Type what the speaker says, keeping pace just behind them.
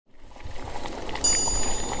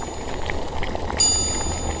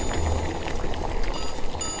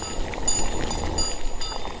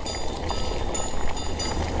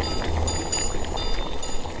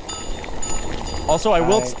Also,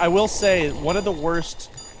 I will say one of the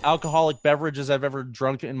worst alcoholic beverages I've ever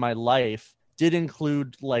drunk in my life did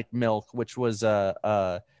include like milk, which was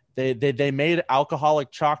they made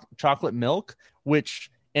alcoholic chocolate milk,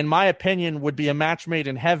 which in my opinion would be a match made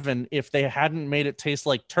in heaven if they hadn't made it taste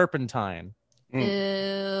like turpentine.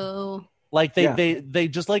 Ew. Like they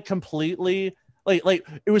just like completely like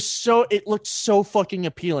it looked so fucking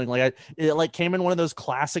appealing. Like it like came in one of those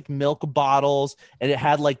classic milk bottles, and it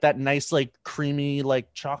had like that nice like creamy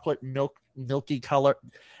like chocolate milky color,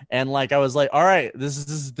 and like I was like, all right, this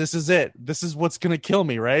is it. This is what's gonna kill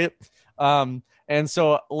me, right? And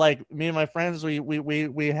so like me and my friends,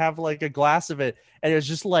 we have like a glass of it, and it was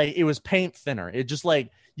just like it was paint thinner. It just like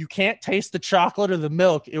you can't taste the chocolate or the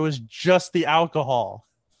milk. It was just the alcohol.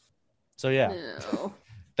 So yeah. Ew.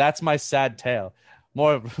 That's my sad tale.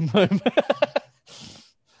 More.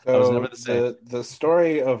 So the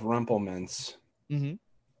story of Rumplemints Mm-hmm.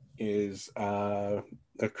 is a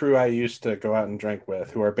crew I used to go out and drink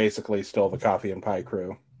with, who are basically still the Coffee and Pie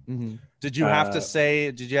crew. Mm-hmm. Did you have to say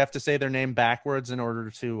their name backwards in order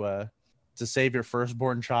to save your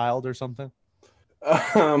firstborn child or something?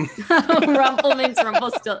 Rumplemints,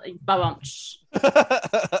 Rumpelstiltskin.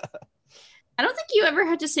 I don't think you ever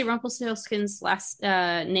had to say Rumpelstiltskin's last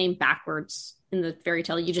name backwards in the fairy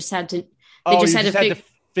tale. You just had to. They just had to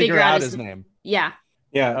figure out his name. Yeah.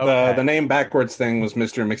 Yeah. Okay. The name backwards thing was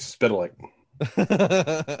Mr. and Mrs. Spitalik.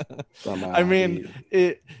 I mean,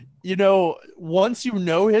 once you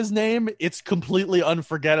know his name, it's completely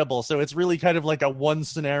unforgettable. So it's really kind of like a one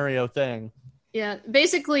scenario thing. Yeah,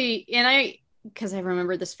 basically, because I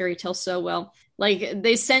remember this fairy tale so well. Like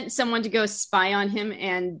they sent someone to go spy on him,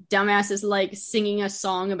 and dumbass is like singing a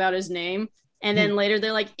song about his name. And then later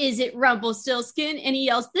they're like, "Is it Rumpelstiltskin?" And he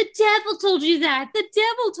yells, "The devil told you that! The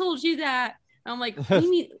devil told you that!" And I'm like, "What do you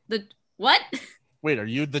mean the what?" Wait, are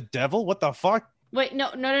you the devil? What the fuck? Wait, no.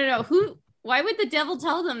 Who? Why would the devil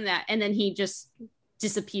tell them that? And then he just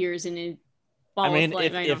disappears in a ball of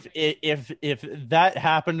light. If that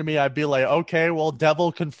happened to me, I'd be like, okay, well,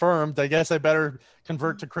 devil confirmed. I guess I better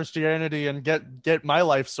convert to Christianity and get my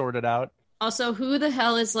life sorted out. Also, who the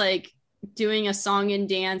hell is like doing a song and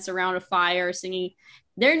dance around a fire singing,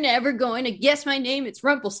 "They're never going to guess my name, it's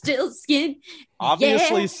Rumpelstiltskin"?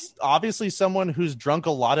 Obviously someone who's drunk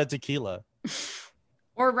a lot of tequila.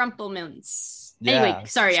 Or Rumplemints. Yeah. Anyway,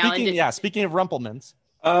 sorry, Alan. Speaking of Rumplemints.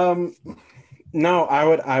 No,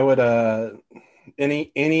 I would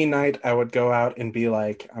any night I would go out and be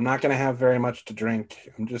like, I'm not gonna have very much to drink.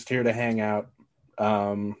 I'm just here to hang out.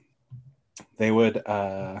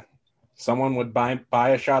 Someone would buy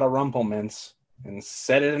a shot of Rumplemints and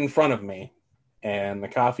set it in front of me, and the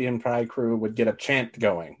Coffee and Pie crew would get a chant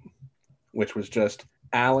going, which was just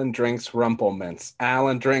Alan drinks Rumplemints.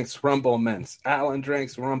 Alan drinks Rumplemints. Alan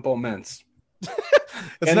drinks Rumplemints.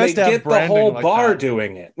 And nice they get the whole like bar that.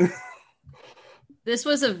 doing it. This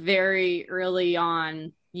was a very early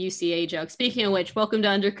on UCA joke. Speaking of which, welcome to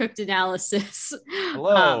Undercooked Analysis.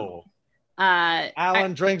 Hello.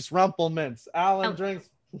 Alan drinks Rumplemints. Alan drinks.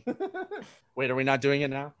 Wait, are we not doing it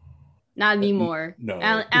now? Not anymore. No.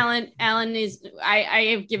 Alan is.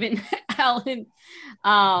 I have given Alan.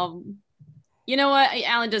 You know what?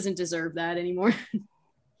 Alan doesn't deserve that anymore.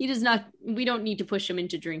 He does not. We don't need to push him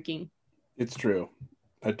into drinking. It's true.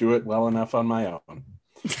 I do it well enough on my own.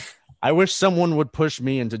 I wish someone would push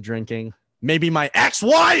me into drinking. Maybe my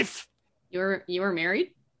ex-wife. You were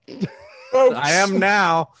married? I am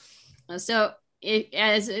now. So,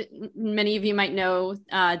 as many of you might know,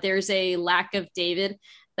 there's a lack of David.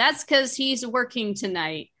 That's because he's working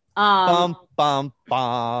tonight. Bum, bum,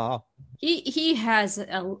 bum. He has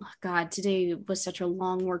God, today was such a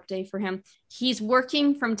long work day for him. He's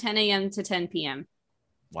working from 10 a.m. to 10 p.m.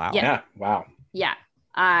 Wow. Yeah. Wow. Yeah.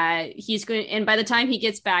 He's going, and by the time he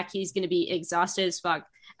gets back, he's going to be exhausted as fuck.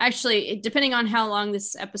 Actually, depending on how long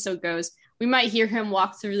this episode goes, we might hear him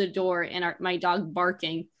walk through the door and my dog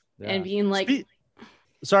barking and being like,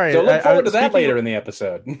 sorry. So look forward to that later in the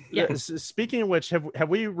episode. Yeah. Speaking of which, have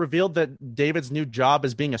we revealed that David's new job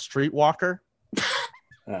is being a streetwalker?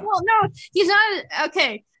 Well, no, he's not.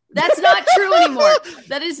 Okay. That's not true anymore.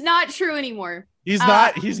 That is not true anymore.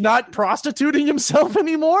 He's not prostituting himself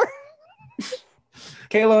anymore.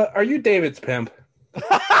 Kayla, are you David's pimp?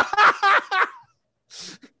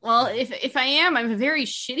 Well, if I am, I'm a very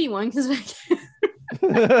shitty one because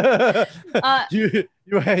you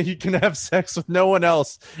can have sex with no one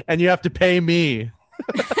else, and you have to pay me.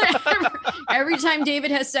 every time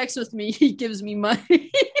David has sex with me, he gives me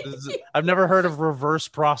money. I've never heard of reverse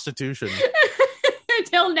prostitution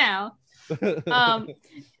until now.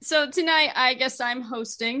 So tonight, I guess I'm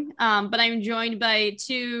hosting, but I'm joined by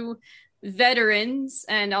two veterans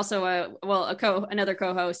and also another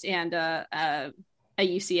co-host and a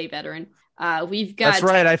UCA veteran. We've got That's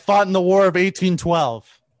right. I fought in the War of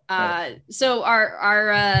 1812. So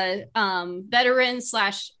our veteran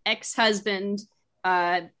slash ex-husband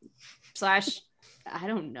slash I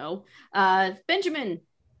don't know Benjamin.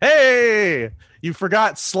 Hey, you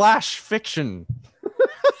forgot slash fiction.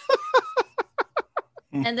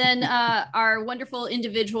 And then our wonderful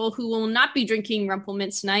individual who will not be drinking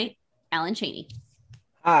Rumplemints tonight, Alan Cheney.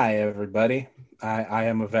 Hi, everybody. I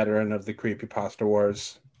am a veteran of the Creepypasta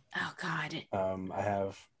Wars. Oh, God.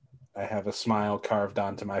 I have a smile carved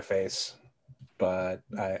onto my face, but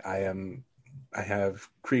I have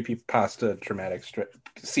creepypasta traumatic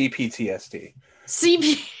CPTSD.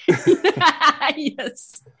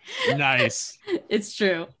 Yes. Nice. It's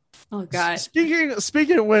true. Oh, God.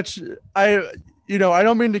 Speaking of which, I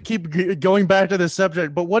don't mean to keep going back to this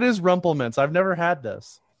subject, but what is Rumplemints? I've never had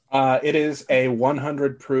this. It is a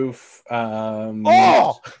 100 proof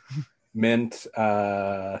mint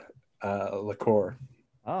liqueur.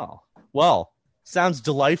 Oh, well, sounds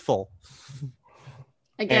delightful.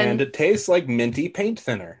 Again, and it tastes like minty paint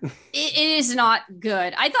thinner. It is not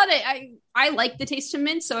good. I thought I like the taste of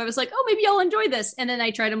mint, so I was like, oh, maybe I'll enjoy this. And then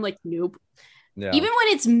I tried them, like, nope. Yeah. Even when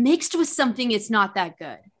it's mixed with something, it's not that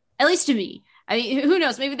good. At least to me. I mean, who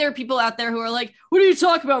knows? Maybe there are people out there who are like, what are you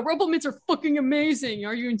talking about? Rumplemints are fucking amazing.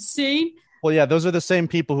 Are you insane? Well, yeah, those are the same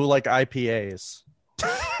people who like IPAs.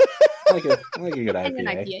 I like a good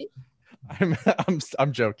IPA.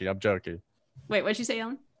 I'm joking. Wait, what'd you say,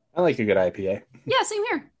 Ellen? I like a good IPA. Yeah, same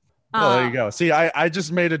here. Well, there you go. See, I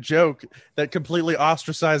just made a joke that completely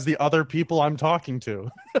ostracized the other people I'm talking to.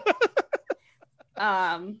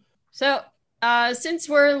 So since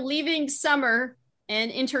we're leaving summer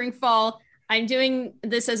and entering fall, I'm doing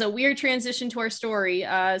this as a weird transition to our story.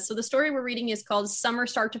 So the story we're reading is called Summer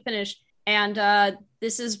Start to Finish. And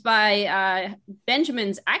this is by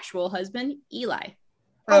Benjamin's actual husband, Eli.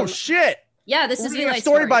 Oh, shit. Yeah, this is Eli's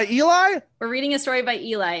story by Eli? We're reading a story by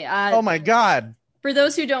Eli. Oh, my God. For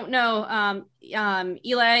those who don't know,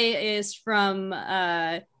 Eli is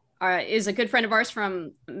is a good friend of ours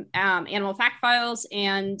from Animal Fact Files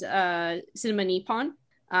and Cinema Nippon.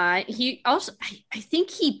 He also, I think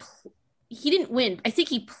he didn't win. I think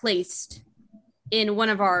he placed in one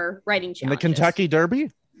of our writing challenges. In the Kentucky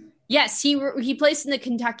Derby? Yes, he placed in the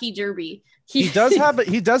Kentucky Derby. He does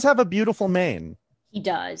have a beautiful mane. He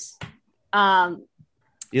does.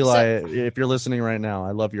 Eli, if you're listening right now,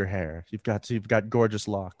 I love your hair. You've got gorgeous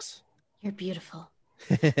locks. You're beautiful.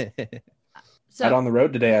 Out on the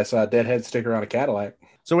road today, I saw a Deadhead sticker on a Cadillac.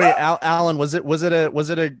 So wait, Alan, was it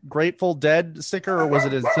a Grateful Dead sticker, or was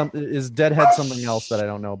it is Deadhead something else that I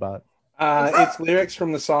don't know about? It's lyrics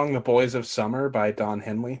from the song "The Boys of Summer" by Don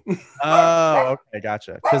Henley. Oh, okay,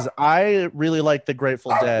 gotcha. Because I really like the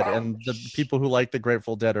Grateful Dead, and the people who like the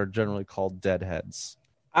Grateful Dead are generally called Deadheads.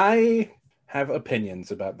 I have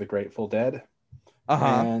opinions about the Grateful Dead,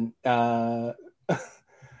 and I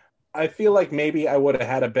feel like maybe I would have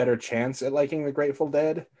had a better chance at liking the Grateful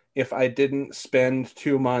Dead if I didn't spend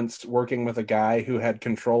 2 months working with a guy who had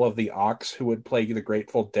control of the aux who would play the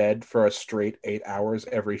Grateful Dead for a straight 8 hours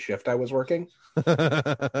every shift I was working.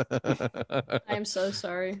 I'm so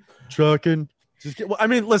sorry. Trucking. I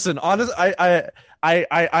mean, listen, honestly, I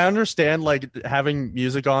understand like having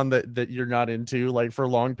music on that you're not into like for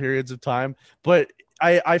long periods of time, but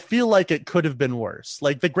I feel like it could have been worse.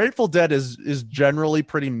 Like the Grateful Dead is generally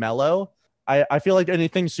pretty mellow. I feel like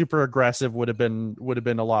anything super aggressive would have been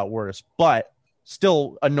a lot worse, but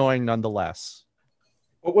still annoying nonetheless.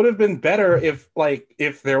 What would have been better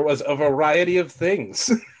if there was a variety of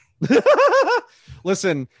things?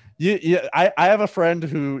 Listen, I have a friend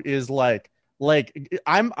who is like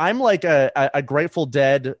I'm like a Grateful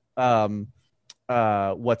Dead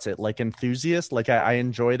what's it like enthusiast. Like I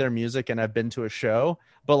enjoy their music and I've been to a show,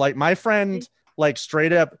 but like my friend like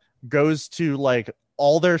straight up goes to like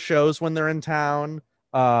all their shows when they're in town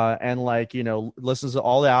and like, you know, listens to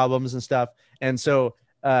all the albums and stuff. And so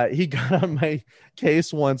he got on my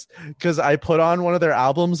case once because I put on one of their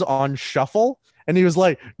albums on shuffle, and he was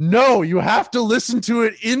like, no, you have to listen to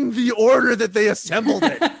it in the order that they assembled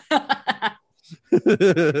it.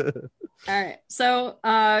 All right, so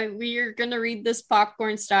we are going to read this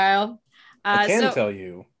popcorn style. I can tell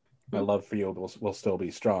you my love for you will still be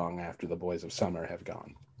strong after the Boys of Summer have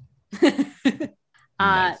gone.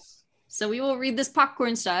 Nice. So we will read this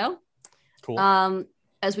popcorn style. Cool.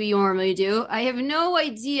 As we normally do. I have no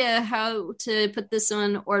idea how to put this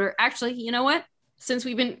in order. Actually, you know what? Since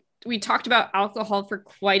we talked about alcohol for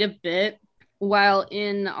quite a bit while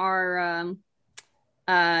in our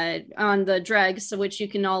on the dregs, so which you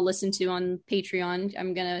can all listen to on Patreon.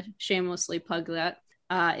 I'm gonna shamelessly plug that.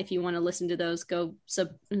 If you want to listen to those, go to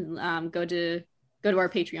our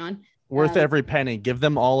Patreon. Worth every penny. Give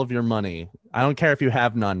them all of your money. I don't care if you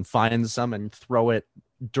have none. Find some and throw it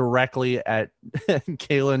directly at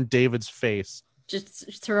Kayla and David's face.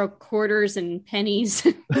 Just throw quarters and pennies.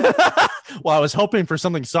 Well, I was hoping for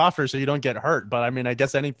something softer so you don't get hurt, but I mean, I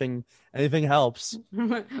guess anything helps.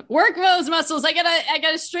 Work those muscles. I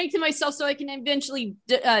gotta strengthen myself so I can eventually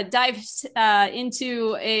dive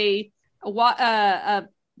into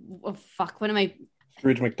fuck. What am I?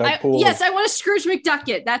 Scrooge McDuck pool. Yes, I want to Scrooge McDuck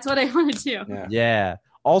it. That's what I want to do. Yeah.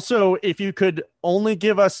 Also, if you could only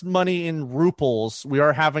give us money in ruples, we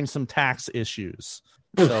are having some tax issues.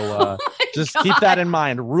 So just keep that in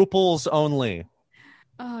mind. Ruples only.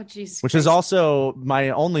 Oh, Jesus. Which is also my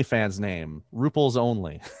OnlyFans name. Ruples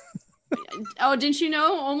only. Oh, didn't you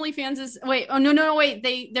know OnlyFans is wait? Oh no,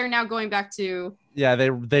 wait. They're now going back to. Yeah, they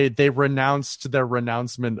renounced their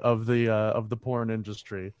renouncement of the porn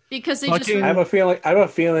industry because they Fucking, just. I have a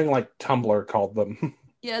feeling like Tumblr called them.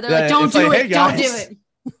 Yeah, they're like, don't do it. Hey, don't do it.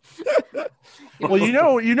 Well,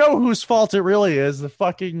 you know whose fault it really is, the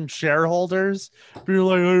fucking shareholders. You're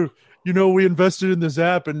like, oh, we invested in this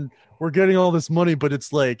app and we're getting all this money, but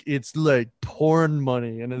it's like porn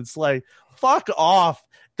money, and it's like, fuck off.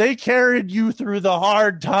 They carried you through the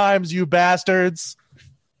hard times, you bastards.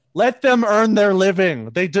 Let them earn their living.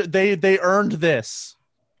 They earned this.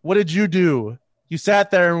 What did you do? You sat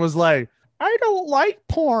there and was like, I don't like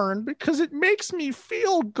porn because it makes me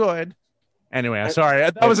feel good. Anyway, I'm sorry.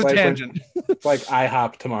 That was a tangent. It's like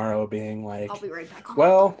IHOP tomorrow being like, I'll be right back.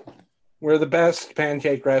 Well, we're the best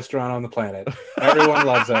pancake restaurant on the planet. Everyone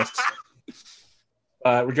loves us.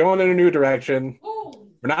 We're going in a new direction.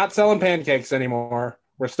 We're not selling pancakes anymore.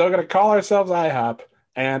 We're still going to call ourselves IHOP.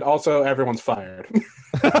 And also, everyone's fired.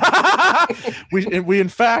 we in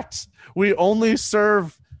fact, we only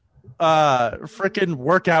serve freaking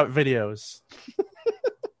workout videos.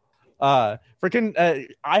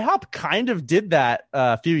 IHOP kind of did that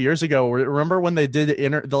a few years ago. Remember when they did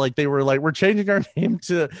they were like, we're changing our name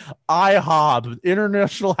to IHOB,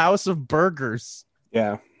 International House of Burgers.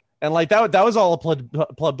 Yeah, and like that was all a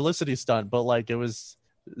publicity stunt, but like it was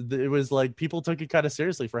like people took it kind of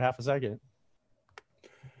seriously for half a second.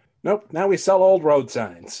 Nope. Now we sell old road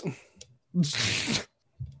signs.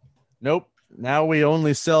 Nope. Now we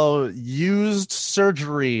only sell used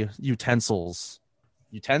surgery utensils.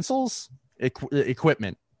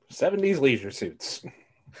 Equipment. 70s leisure suits.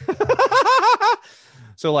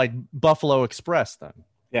 So like Buffalo Express then.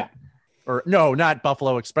 Yeah. Or no, not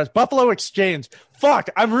Buffalo Express. Buffalo Exchange.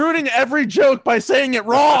 Fuck, I'm ruining every joke by saying it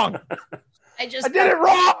wrong. I did it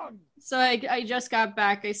wrong. So I just got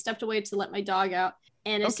back. I stepped away to let my dog out.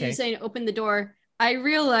 And as soon as I opened the door, I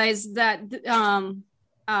realized that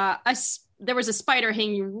there was a spider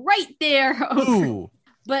hanging right there. Ooh.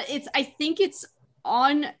 But I think it's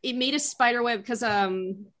on. It made a spider web because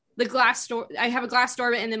the glass door. I have a glass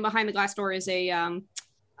door, and then behind the glass door is a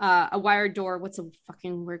wired door. What's a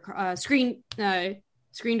fucking word? Screen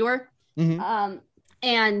door. Mm-hmm.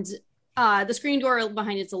 And the screen door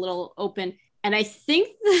behind it's a little open. And I think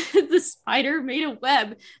the spider made a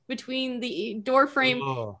web between the door frame.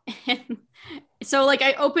 And so like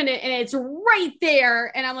I open it and it's right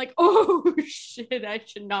there. And I'm like, oh shit, I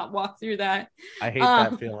should not walk through that. I hate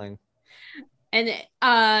that feeling. And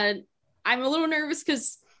I'm a little nervous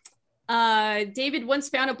because David once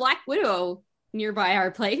found a black widow nearby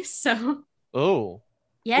our place. So yeah. Cool.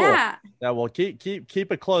 Yeah, well,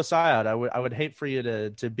 keep a close eye out. I would hate for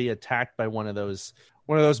you to be attacked by one of those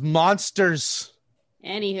monsters.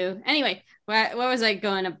 Anyway, what was I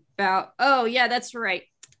going about? Oh yeah, that's right.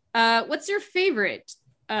 What's your favorite?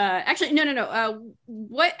 Actually, no.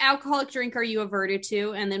 What alcoholic drink are you averted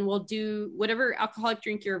to? And then we'll do whatever alcoholic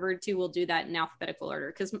drink you're averted to. We'll do that in alphabetical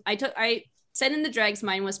order. Because I said in the dregs,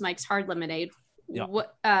 mine was Mike's Hard Lemonade. Yeah.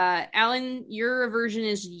 What, Alan, your aversion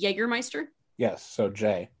is Jägermeister. Yes. So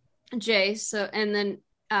J. So and then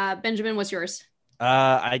Benjamin, what's yours?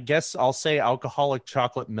 I guess I'll say alcoholic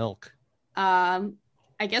chocolate milk. I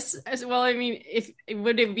guess as well. I mean,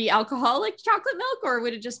 would it be alcoholic chocolate milk or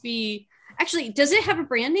would it just be? Actually, does it have a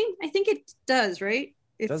branding? I think it does, right?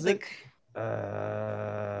 Does it?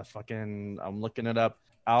 Fucking, I'm looking it up.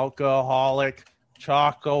 Alcoholic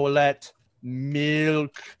chocolate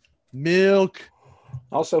milk.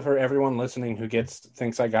 Also, for everyone listening who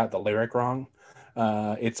thinks I got the lyric wrong,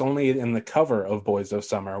 it's only in the cover of Boys of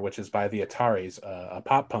Summer, which is by the Ataris, a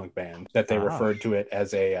pop punk band, that they referred to it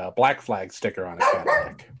as a Black Flag sticker on a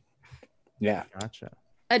Cadillac. Yeah. Gotcha.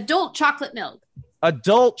 Adult chocolate milk.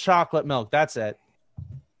 Adult chocolate milk. That's it.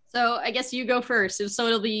 So I guess you go first. So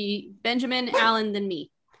it'll be Benjamin, Alan, then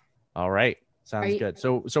me. All right. Sounds good.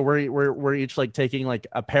 So we're each like taking like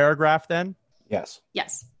a paragraph then? Yes.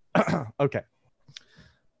 Yes. Okay.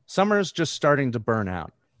 Summer's just starting to burn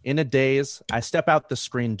out. In a daze, I step out the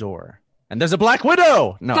screen door. And there's a Black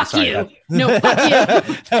Widow. No, fuck sorry. you. No, fuck you.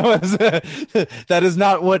 That is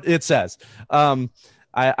not what it says.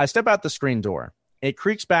 I step out the screen door. It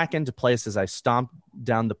creaks back into place as I stomp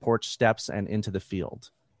down the porch steps and into the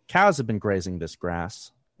field. Cows have been grazing this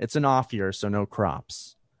grass. It's an off year, so no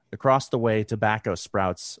crops. Across the way, tobacco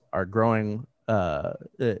sprouts are growing.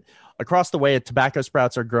 Across the way, tobacco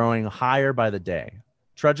sprouts are growing higher by the day.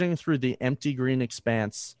 Trudging through the empty green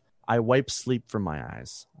expanse, I wipe sleep from my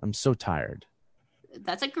eyes. I'm so tired.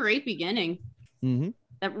 That's a great beginning. Mm-hmm.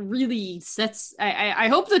 That really sets. I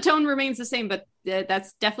hope the tone remains the same, but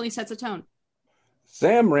that's definitely sets a tone.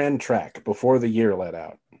 Sam ran track before the year let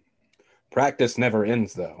out. Practice never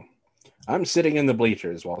ends, though. I'm sitting in the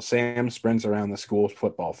bleachers while Sam sprints around the school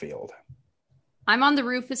football field. I'm on the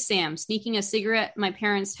roof with Sam, sneaking a cigarette my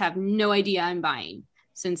parents have no idea I'm buying.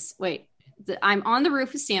 I'm on the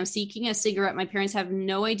roof with Sam, seeking a cigarette my parents have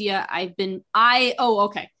no idea I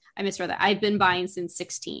misread that. I've been buying since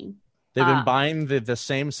 16. They've been buying the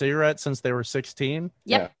same cigarette since they were 16?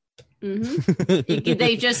 Yep. Yeah. Mm-hmm.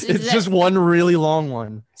 It's just one really long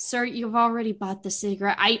one. Sir, you've already bought the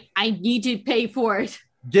cigarette. I need to pay for it.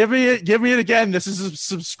 Give me it again. This is a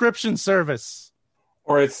subscription service.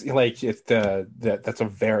 Or it's like that's a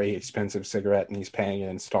very expensive cigarette and he's paying in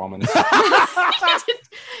installments.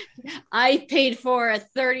 I paid for a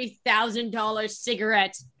 $30,000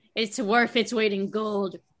 cigarette. It's worth its weight in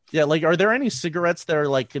gold. Yeah, like, are there any cigarettes that are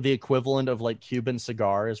like the equivalent of like Cuban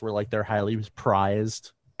cigars, where like they're highly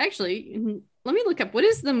prized? Actually, let me look up. What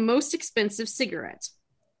is the most expensive cigarette?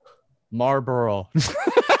 Marlboro.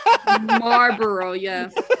 Marlboro, yeah.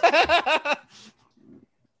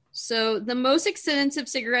 So the most expensive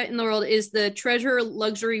cigarette in the world is the Treasure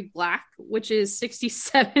Luxury Black, which is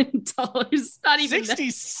 $67. Not even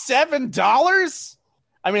 $67?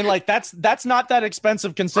 I mean, like that's not that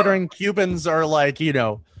expensive considering Cubans are like, you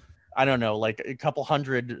know, I don't know, like a couple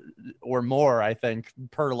hundred or more, I think,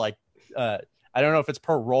 per like I don't know if it's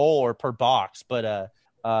per roll or per box, but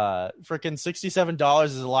freaking $67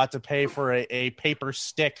 is a lot to pay for a paper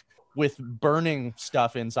stick with burning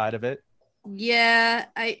stuff inside of it. Yeah,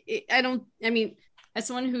 I mean, as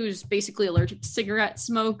someone who's basically allergic to cigarette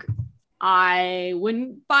smoke, I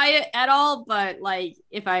wouldn't buy it at all. But like,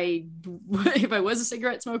 if I was a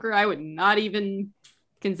cigarette smoker, I would not even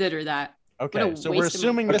consider that. Okay, so we're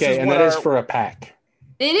assuming this is and that is for a pack.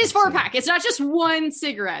 It is for a pack. It's not just one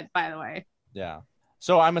cigarette, by the way. Yeah.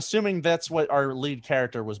 So I'm assuming that's what our lead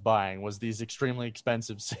character was buying, was these extremely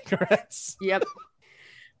expensive cigarettes. Yep.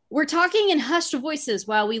 We're talking in hushed voices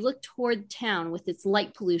while we look toward town with its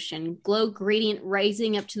light pollution, glow gradient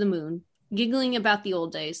rising up to the moon, giggling about the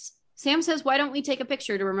old days. Sam says, why don't we take a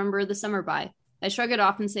picture to remember the summer by? I shrug it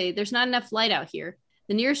off and say, there's not enough light out here.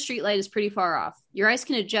 The nearest streetlight is pretty far off. Your eyes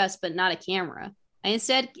can adjust, but not a camera. I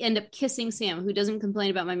instead end up kissing Sam, who doesn't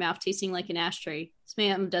complain about my mouth tasting like an ashtray.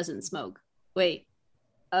 Sam doesn't smoke. Wait.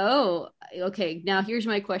 Oh, okay. Now here's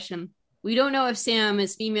my question. We don't know if Sam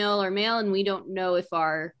is female or male, and we don't know if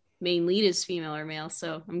our main lead is female or male.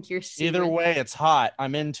 So I'm curious to see. Either way, it's hot.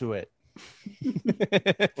 I'm into it.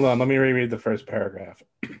 Hold on, let me reread the first paragraph.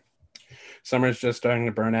 Summer's just starting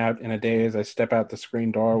to burn out. In a daze, I step out the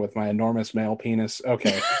screen door with my enormous male penis.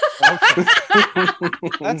 Okay.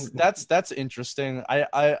 That's interesting.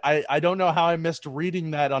 I don't know how I missed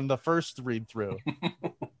reading that on the first read through.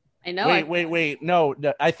 I know. Wait. No,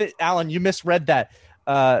 I think Alan, you misread that.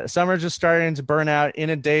 Summer's just starting to burn out. In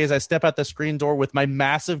a daze, I step out the screen door with my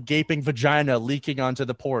massive gaping vagina leaking onto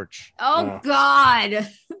the porch. Oh God.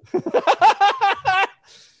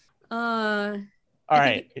 All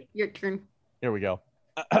right. Your turn. Here we go.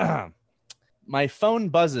 My phone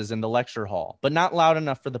buzzes in the lecture hall, but not loud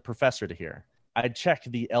enough for the professor to hear. I check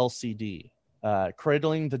the LCD,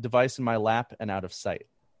 cradling the device in my lap and out of sight.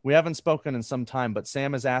 We haven't spoken in some time, but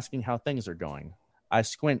Sam is asking how things are going. I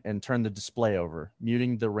squint and turn the display over,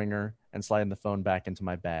 muting the ringer and sliding the phone back into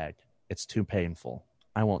my bag. It's too painful.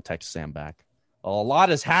 I won't text Sam back. Well, a lot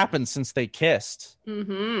has happened since they kissed.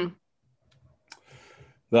 Mm-hmm.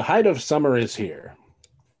 The height of summer is here.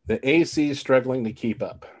 The AC is struggling to keep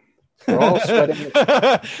up. We're all sweating.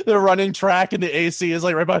 They're running track and the AC is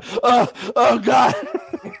like right by. Oh God.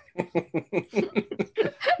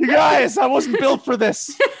 You guys, I wasn't built for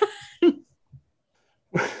this.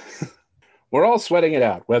 We're all sweating it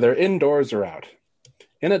out, whether indoors or out.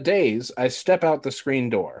 In a daze, I step out the screen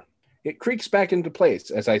door. It creaks back into place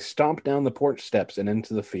as I stomp down the porch steps and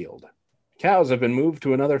into the field. Cows have been moved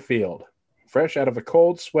to another field. Fresh out of a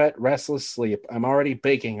cold sweat, restless sleep, I'm already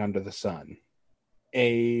baking under the sun.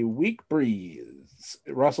 A weak breeze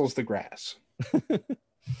rustles the grass.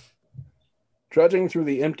 Trudging through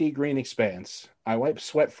the empty green expanse, I wipe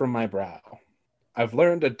sweat from my brow. I've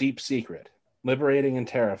learned a deep secret, liberating and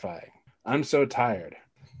terrifying. I'm so tired.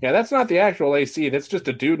 Yeah, that's not the actual AC. That's just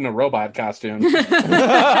a dude in a robot costume. The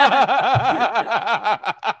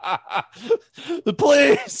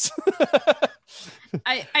police.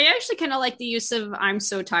 I actually kind of like the use of "I'm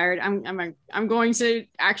so tired." I'm going to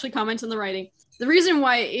actually comment on the writing. The reason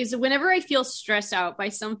why is whenever I feel stressed out by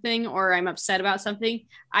something or I'm upset about something,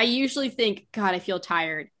 I usually think, "God, I feel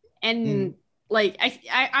tired," and like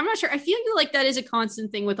I'm not sure. I feel like that is a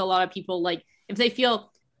constant thing with a lot of people. Like if they feel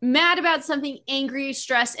mad about something, angry,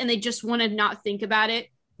 stressed, and they just want to not think about it.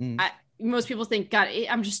 Most people think, God,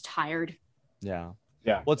 I'm just tired. Yeah.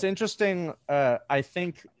 Yeah. Well, it's interesting. I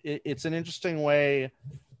think it's an interesting way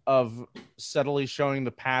of subtly showing the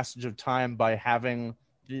passage of time by having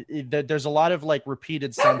there's a lot of like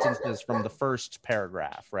repeated sentences from the first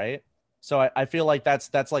paragraph, right? So I feel like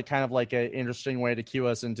that's like kind of like an interesting way to cue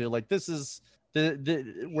us into like this is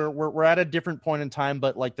we're at a different point in time,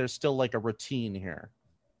 but like there's still like a routine here.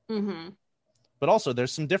 Mm-hmm. But also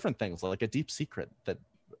there's some different things like a deep secret that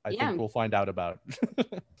I think we'll find out about.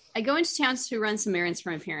 I go into town to run some errands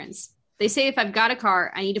for my parents. They say if I've got a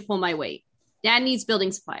car, I need to pull my weight. Dad needs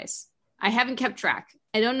building supplies. I haven't kept track.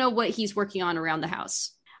 I don't know what he's working on around the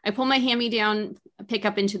house. I pull my hand-me-down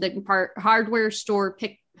pickup into the hardware store. Oh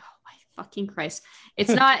my fucking Christ! It's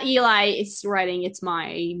not Eli. It's writing. It's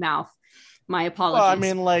my mouth. My apologies. Well, I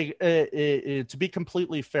mean, like to be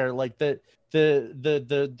completely fair, like the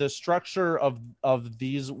structure of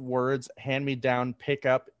these words, hand me down, pick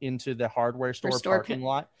up into the hardware store parking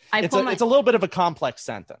lot. It's a little bit of a complex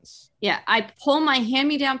sentence. Yeah, I pull my hand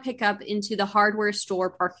me down pickup into the hardware store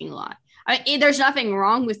parking lot. There's nothing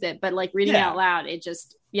wrong with it, but like reading out loud, it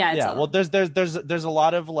just Well, there's a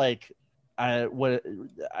lot of like. I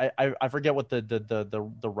forget what the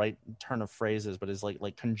right turn of phrase is, but it's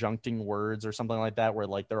like conjuncting words or something like that, where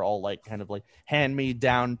like they're all like kind of like hand me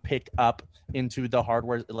down, pick up into the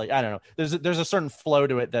hardware. Like I don't know, there's a certain flow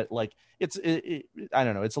to it that like I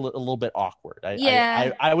don't know, it's a little bit awkward.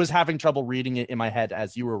 I was having trouble reading it in my head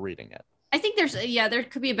as you were reading it. I think there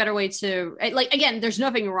could be a better way to like. Again, there's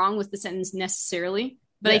nothing wrong with the sentence necessarily,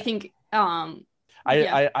 but I think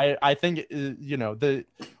I think you know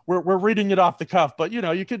we're reading it off the cuff, but you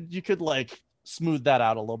know you could like smooth that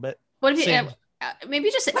out a little bit. What if you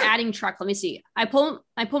maybe just adding truck? Let me see. I pull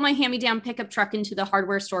my hand-me-down pickup truck into the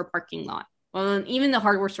hardware store parking lot. Well, even the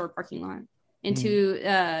hardware store parking lot into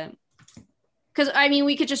because I mean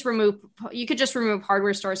you could just remove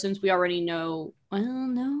hardware store since we already know. Well,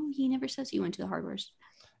 no, he never says he went to the hardware store.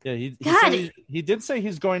 Yeah, he did say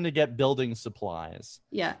he's going to get building supplies.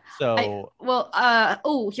 Yeah. So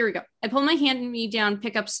here we go. I pull my hand-me-down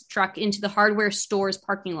pickup truck into the hardware store's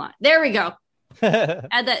parking lot. There we go.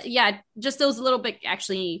 Add that. Yeah, just those little bit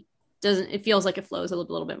actually it feels like it flows a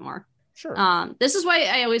little bit more. Sure. This is why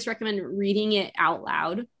I always recommend reading it out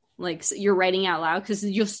loud, like you're writing out loud, because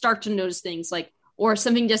you'll start to notice things like or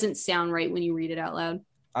something doesn't sound right when you read it out loud.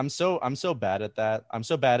 I'm so bad at that. I'm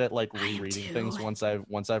so bad at like rereading things once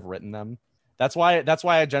I've written them. That's why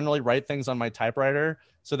I generally write things on my typewriter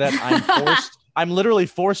so that I'm literally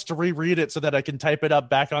forced to reread it so that I can type it up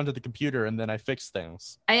back onto the computer and then I fix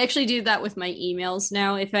things. I actually do that with my emails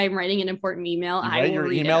now. If I'm writing an important email, I will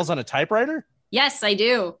read your emails on a typewriter? Yes, I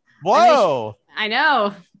do. Whoa. I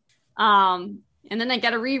know. And then I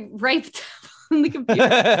got to rewrite on the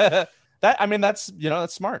computer.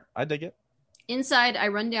 That's smart. I dig it. Inside, I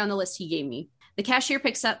run down the list he gave me. The cashier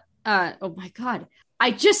picks up. Oh my God.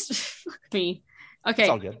 I just. Fuck me. Okay. It's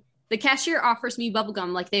all good. The cashier offers me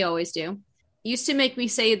bubblegum like they always do. Used to make me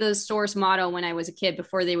say the store's motto when I was a kid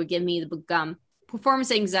before they would give me the gum.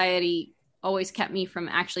 Performance anxiety always kept me from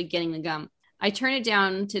actually getting the gum. I turn it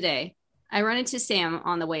down today. I run into Sam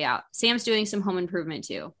on the way out. Sam's doing some home improvement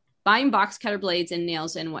too. Buying box cutter blades and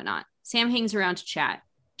nails and whatnot. Sam hangs around to chat.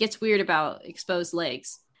 Gets weird about exposed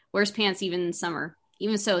legs. Wears pants even in summer.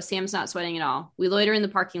 Even so, Sam's not sweating at all. We loiter in the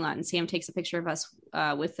parking lot and Sam takes a picture of us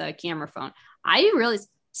with a camera phone. I didn't realize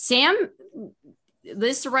Sam,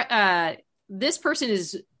 this person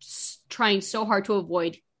is trying so hard to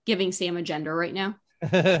avoid giving Sam a gender right now.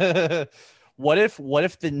 What if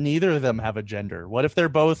neither of them have a gender? What if they're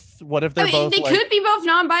both? They could be both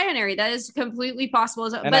non-binary. That is completely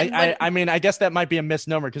possible. And I guess that might be a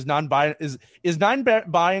misnomer because non-binary is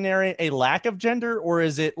non-binary a lack of gender or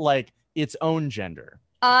is it like its own gender?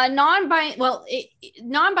 Non-binary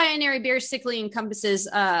basically encompasses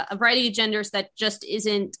a variety of genders that just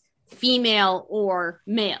isn't female or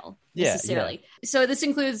male necessarily. So this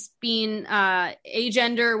includes being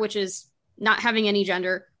agender, which is not having any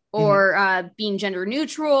gender, or being gender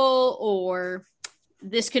neutral, or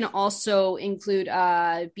this can also include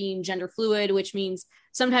being gender fluid, which means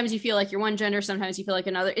sometimes you feel like you're one gender, sometimes you feel like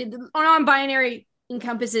another. Non-binary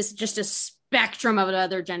encompasses just a spectrum of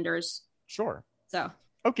other genders. Sure. So.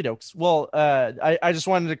 Okie dokes. Well, I just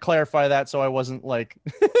wanted to clarify that so I wasn't like,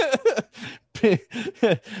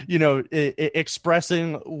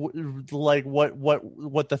 expressing like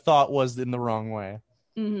what the thought was in the wrong way.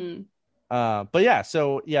 Mm-hmm. But yeah,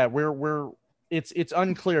 so yeah, it's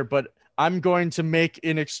unclear, but I'm going to make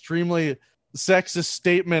an extremely sexist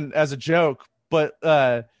statement as a joke. But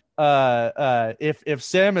if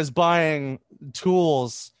Sam is buying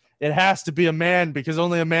tools, it has to be a man, because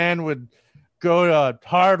only a man would go to a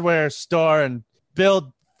hardware store and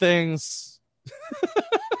build things.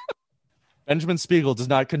 Benjamin Spiegel does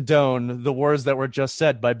not condone the words that were just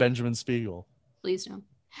said by Benjamin Spiegel. Please don't.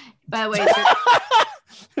 By the way,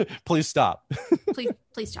 please stop.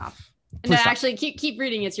 please stop. Please no, stop. Actually, keep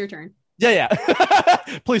reading. It's your turn. Yeah.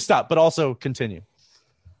 Please stop, but also continue.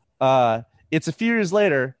 It's a few years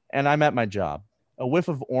later, and I'm at my job. A whiff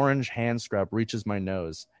of orange hand scrub reaches my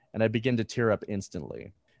nose, and I begin to tear up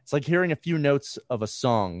instantly. It's like hearing a few notes of a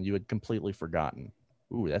song you had completely forgotten.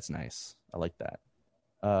 Ooh, that's nice. I like that.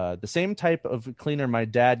 The same type of cleaner my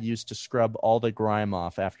dad used to scrub all the grime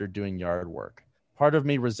off after doing yard work. Part of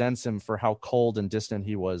me resents him for how cold and distant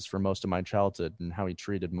he was for most of my childhood and how he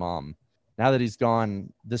treated Mom. Now that he's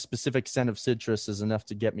gone, this specific scent of citrus is enough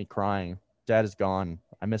to get me crying. Dad is gone.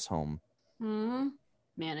 I miss home. Man,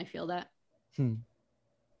 I feel that.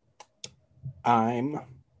 I'm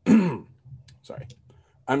sorry.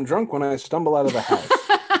 I'm drunk when I stumble out of the house.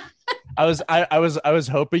 I was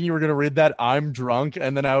hoping you were gonna read that. I'm drunk,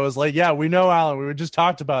 and then I was like, yeah, we know, Alan. We just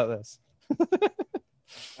talked about this.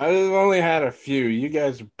 I've only had a few. You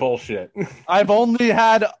guys are bullshit. I've only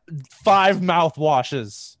had 5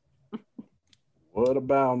 mouthwashes. What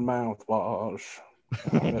about mouthwash?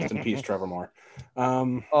 Rest in peace, Trevor Moore.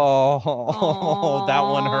 Oh, that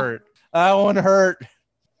one hurt. That one hurt.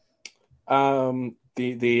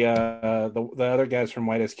 The other guys from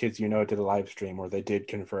Whitest Kids did a live stream where they did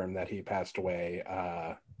confirm that he passed away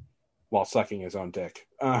while sucking his own dick.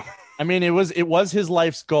 I mean, it was his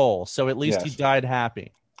life's goal, so at least Yes. he died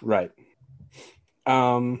happy. Right.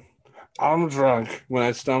 I'm drunk when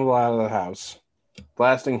I stumble out of the house,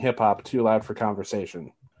 blasting hip hop too loud for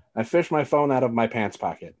conversation. I fish my phone out of my pants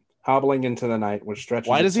pocket, hobbling into the night, which stretches.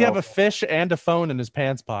 Why does he have a fish and a phone in his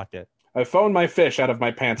pants pocket? I phoned my fish out of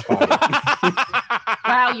my pants pocket.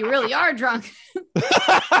 Wow, you really are drunk.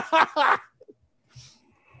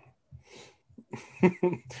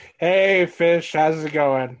 Hey, fish, how's it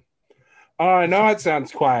going? Oh, I know it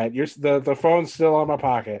sounds quiet. The phone's still on my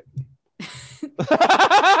pocket.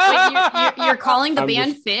 Wait, you're calling the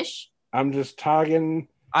band Fish? I'm just talking.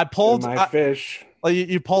 I pulled my fish. Like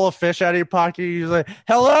you pull a fish out of your pocket. You're like,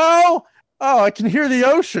 "Hello? Oh, I can hear the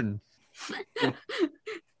ocean."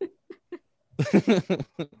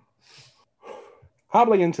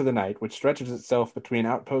 Hobbling into the night, which stretches itself between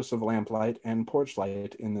outposts of lamplight and porch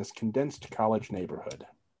light in this condensed college neighborhood.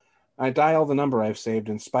 I dial the number I've saved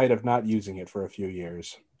in spite of not using it for a few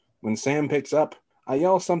years. When Sam picks up, I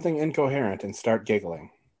yell something incoherent and start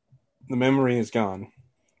giggling. The memory is gone,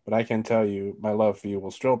 but I can tell you my love for you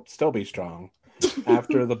will still be strong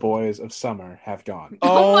after the boys of summer have gone.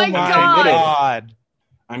 Oh my God.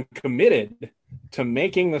 I'm committed to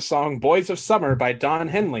making the song Boys of Summer by Don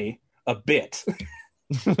Henley a bit.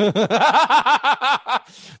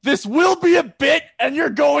 This will be a bit, and you're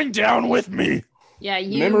going down with me. Yeah,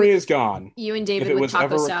 memory is gone. You and David if it with was taco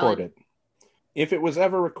ever salad. recorded. If it was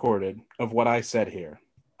ever recorded of what I said here,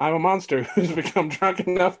 I'm a monster who's become drunk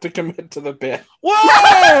enough to commit to the bit.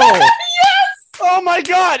 Whoa! Yes! Oh my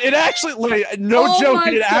God! It actually, like, no joke,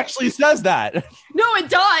 it actually says that. No, it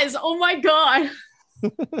does. Oh my God.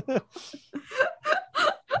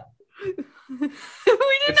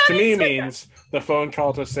 Which to me means the phone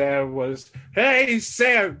call to Sam was, "Hey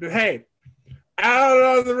Sam, hey, out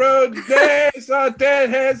on the road today, saw a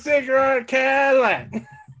deadhead cigarette Cadillac.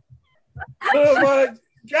 Oh my,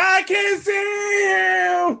 I can't see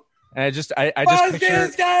you." And I just picture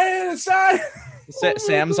this guy in the side.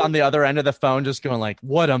 Sam's on the other end of the phone, just going like,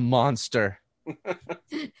 "What a monster!"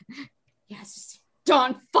 Yes,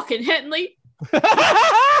 Don fucking Henley,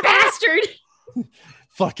 bastard.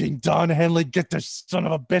 Fucking Don Henley, get this son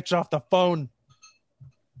of a bitch off the phone.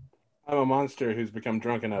 I'm a monster who's become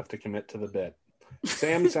drunk enough to commit to the bit.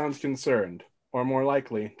 Sam sounds concerned, or more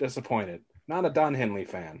likely, disappointed. Not a Don Henley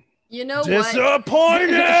fan. You know what?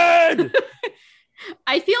 Disappointed!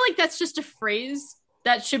 I feel like that's just a phrase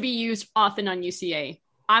that should be used often on UCA.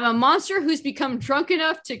 I'm a monster who's become drunk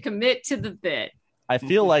enough to commit to the bit. I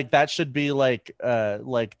feel like that should be like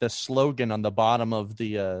the slogan on the bottom of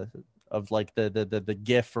the of like the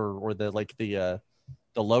GIF or the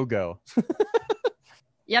logo.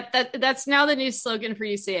 Yep, that's now the new slogan for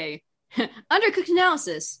UCA. Undercooked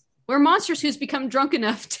analysis. We're monsters who's become drunk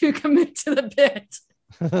enough to commit to the bit.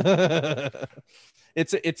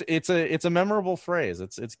 It's a memorable phrase.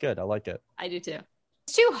 It's good. I like it. I do too.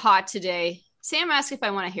 It's too hot today. Sam asked if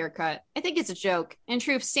I want a haircut. I think it's a joke. In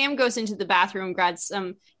truth, Sam goes into the bathroom and grabs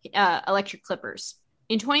some electric clippers.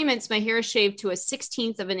 In 20 minutes, my hair is shaved to a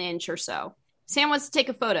 16th of an inch or so. Sam wants to take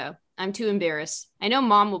a photo. I'm too embarrassed. I know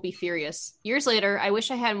Mom will be furious. Years later, I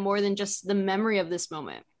wish I had more than just the memory of this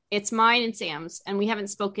moment. It's mine and Sam's, and we haven't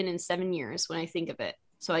spoken in 7 years when I think of it,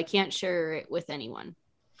 so I can't share it with anyone.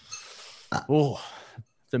 Oh,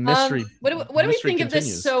 the mystery. What do we think of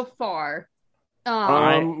this so far?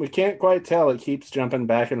 We can't quite tell. It keeps jumping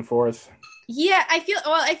back and forth. Yeah, I feel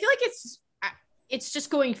like it's just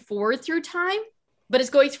going forward through time, but it's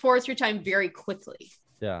going forward through time very quickly.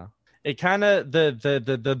 Yeah. It kind of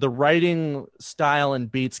the writing style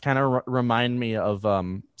and beats kind of remind me of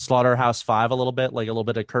Slaughterhouse-5 a little bit, like a little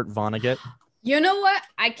bit of Kurt Vonnegut. You know what?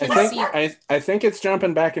 I think it's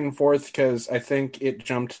jumping back and forth because I think it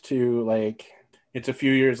jumped to like it's a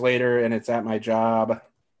few years later and it's at my job,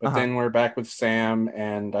 but then we're back with Sam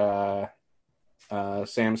and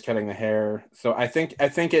Sam's cutting the hair. So I think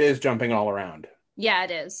it is jumping all around. Yeah,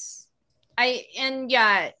 it is. I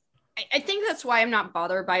think that's why I'm not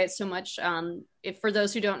bothered by it so much. If for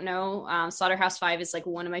those who don't know, Slaughterhouse-5 is like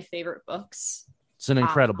one of my favorite books. It's an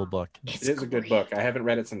incredible book. It is a good book. I haven't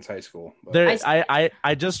read it since high school.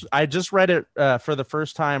 I just read it for the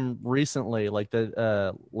first time recently, like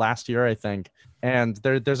the last year, I think. And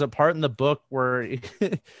there's a part in the book where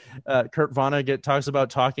Kurt Vonnegut talks about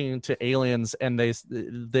talking to aliens, and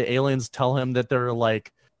the aliens tell him that they're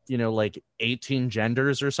like 18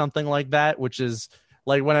 genders or something like that, which is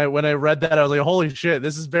like when I read that, I was like, holy shit,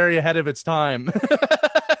 this is very ahead of its time.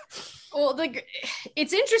 Well,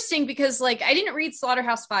 it's interesting because like I didn't read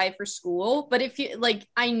Slaughterhouse-5 for school, but if you like,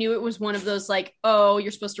 I knew it was one of those like, oh,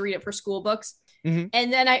 you're supposed to read it for school books. Mm-hmm.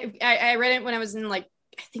 And then I read it when I was in when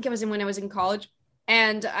I was in college,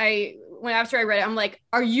 and after I read it, I'm like,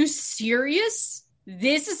 are you serious?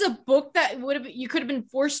 This is a book that you could have been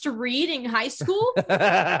forced to read in high school?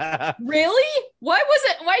 Really? Why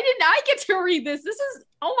didn't I get to read this? This is,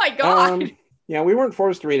 oh my God. Yeah, we weren't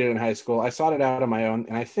forced to read it in high school. I sought it out on my own,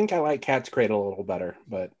 and I think I like Cat's Cradle a little better,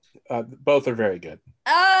 but both are very good.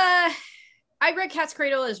 I read Cat's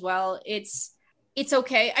Cradle as well. It's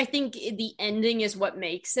okay. I think the ending is what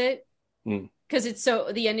makes it, because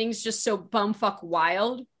the ending's just so bumfuck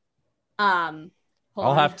wild.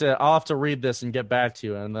 I'll have to read this and get back to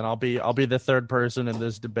you, and then I'll be the third person in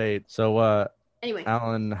this debate. So anyway,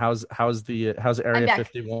 Alan, how's Area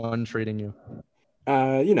 51 treating you?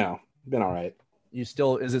 Been all right. Is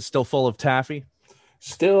it still full of taffy?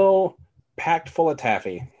 Still packed full of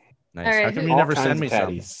taffy. Nice. Right. How come you never send me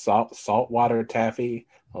some? Saltwater taffy,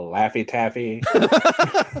 Laffy Taffy.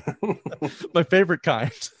 My favorite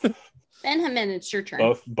kind. Benjamin, it's your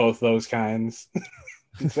turn. Both those kinds.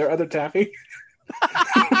 Is there other taffy?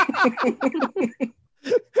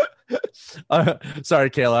 Sorry,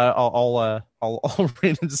 Kayla. I'll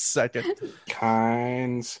read in a second.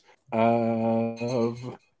 Kinds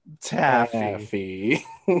of taffy.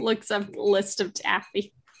 Looks up list of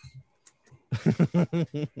taffy. I'm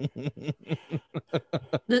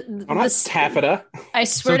not taffeta. I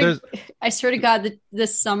swear to God, the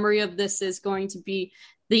summary of this is going to be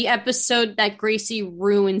the episode that Gracie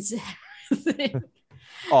ruins everything.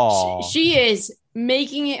 She is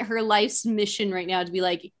making it her life's mission right now to be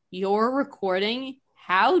like, you're recording?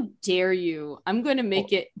 How dare you? I'm going to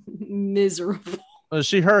make it miserable. Well,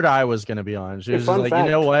 she heard I was going to be on. She was like, fact,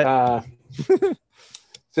 you know what?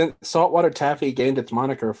 Since Saltwater Taffy gained its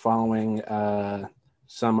moniker following an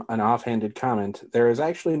offhanded comment, there is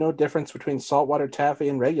actually no difference between saltwater taffy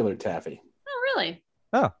and regular taffy. Oh, really?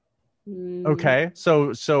 Oh. Okay.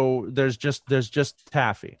 So there's just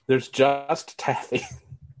taffy. There's just taffy.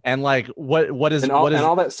 And like what is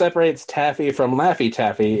all that separates taffy from Laffy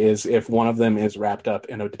Taffy is if one of them is wrapped up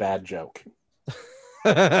in a bad joke.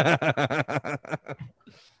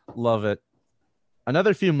 Love it.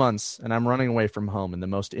 Another few months and I'm running away from home in the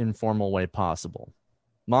most informal way possible.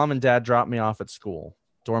 Mom and Dad drop me off at school.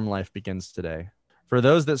 Dorm life begins today. For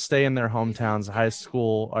those that stay in their hometowns, high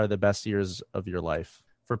school are the best years of your life.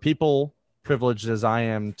 For people privileged as I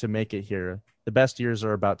am to make it here, the best years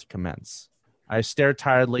are about to commence. I stare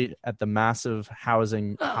tiredly at the massive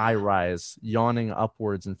housing high-rise yawning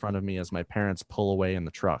upwards in front of me as my parents pull away in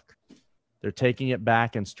the truck. They're taking it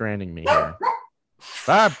back and stranding me here.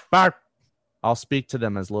 Bark, bark. I'll speak to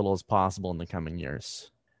them as little as possible in the coming years.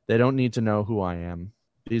 They don't need to know who I am.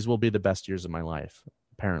 These will be the best years of my life,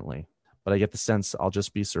 apparently. But I get the sense I'll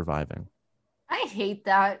just be surviving. I hate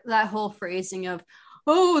that whole phrasing of,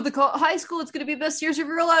 oh, high school, it's going to be the best years of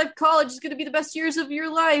your life. College is going to be the best years of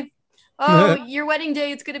your life. Oh, your wedding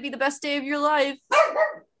day, it's going to be the best day of your life.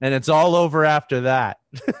 And it's all over after that.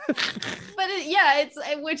 But it's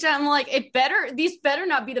which I'm like, these better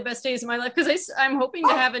not be the best days of my life, because I'm hoping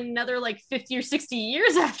to have another like 50 or 60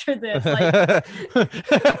 years after this. Like,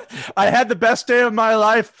 I had the best day of my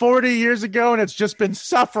life 40 years ago, and it's just been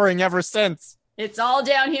suffering ever since. It's all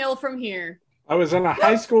downhill from here. I was in a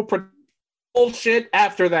high school bullshit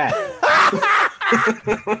after that.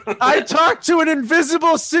 I talked to an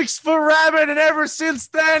invisible 6-foot rabbit, and ever since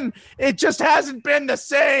then, it just hasn't been the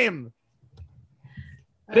same.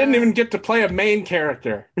 I didn't even get to play a main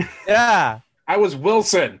character. Yeah. I was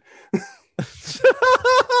Wilson. Jesus.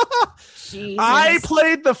 I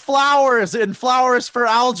played the flowers in Flowers for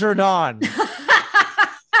Algernon.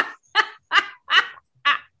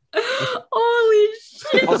 Holy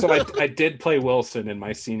shit. Also, I did play Wilson in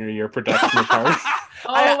my senior year production of Harvey.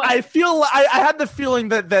 I feel I had the feeling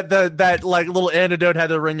that like little antidote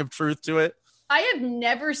had a ring of truth to it. I have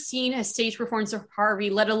never seen a stage performance of Harvey,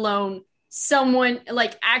 let alone someone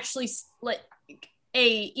like actually like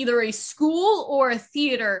either a school or a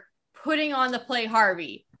theater putting on the play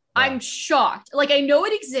Harvey. Yeah. I'm shocked. Like, I know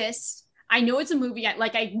it exists. I know it's a movie.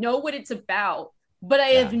 I know what it's about, but I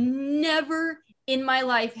have never in my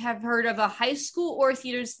life have heard of a high school or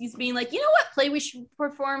theaters being like, you know what play we should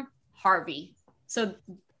perform? Harvey. So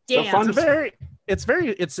damn. It's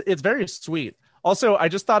very sweet. Also, I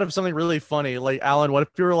just thought of something really funny. Like, Alan, what if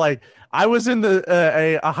you were like, I was in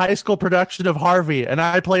a high school production of Harvey, and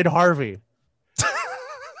I played Harvey.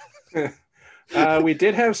 We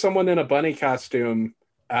did have someone in a bunny costume,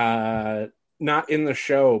 not in the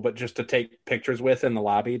show, but just to take pictures with in the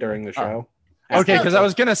lobby during the show. Okay, because I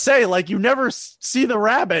was going to say, like, you never see the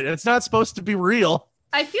rabbit. It's not supposed to be real.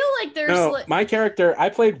 I feel like there's... No, my character, I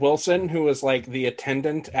played Wilson, who was, like, the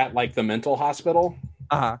attendant at, like, the mental hospital.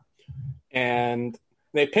 Uh-huh. And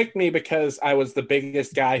they picked me because I was the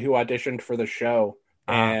biggest guy who auditioned for the show.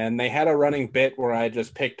 And they had a running bit where I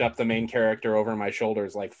just picked up the main character over my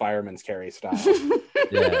shoulders, like fireman's carry style.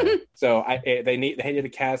 Yeah. So they needed to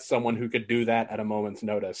cast someone who could do that at a moment's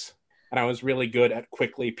notice. And I was really good at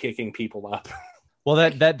quickly picking people up. Well,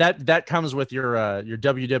 that comes with your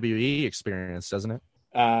WWE experience, doesn't it?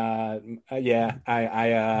 Yeah.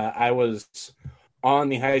 I was on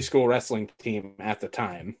the high school wrestling team at the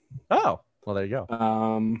time. Oh, well, there you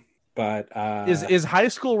go. But is high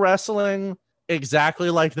school wrestling exactly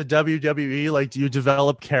like the WWE? Like, do you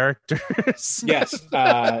develop characters? Yes,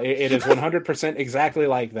 it is 100% exactly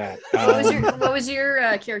like that. What was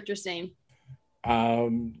your character's name?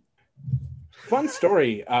 Fun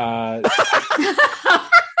story. I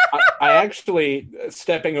actually,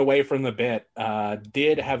 stepping away from the bit,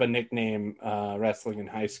 did have a nickname wrestling in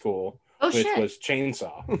high school, which was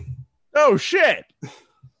Chainsaw. Oh, shit.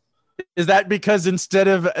 Is that because instead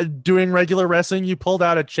of doing regular wrestling, you pulled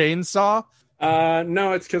out a chainsaw?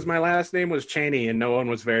 No, it's because my last name was Cheney and no one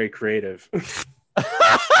was very creative.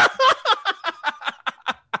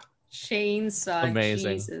 Chainsaw.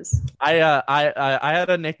 Amazing. Jesus. I had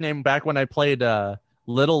a nickname back when I played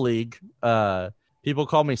Little League. People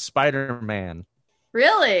called me Spider-Man.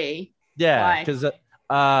 Really? Yeah, because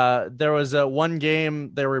there was one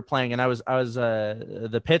game they were playing, and I was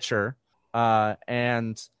the pitcher,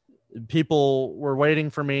 and people were waiting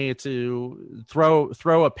for me to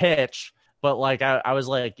throw a pitch. But like I was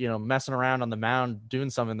like, messing around on the mound doing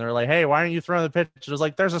something. They're like, "Hey, why aren't you throwing the pitch?" It was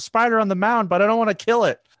like, "There's a spider on the mound, but I don't want to kill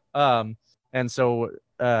it." And so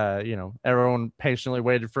everyone patiently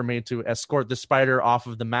waited for me to escort the spider off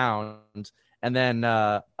of the mound. And then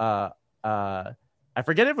I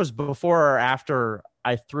forget if it was before or after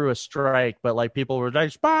I threw a strike, but like people were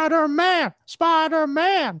like, Spider-Man,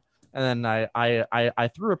 Spider-Man. And then I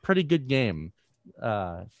threw a pretty good game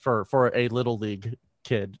for a Little League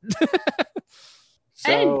kid.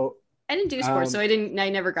 So I didn't do sports, so I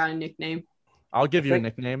never got a nickname. I'll give you a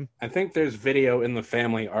nickname. I think there's video in the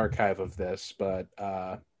family archive of this, but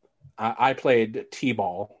I played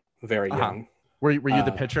T-ball very young. Were you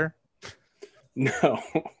the pitcher? No,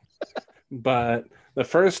 but The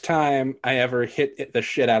first time I ever hit the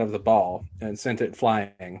shit out of the ball and sent it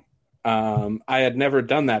flying, I had never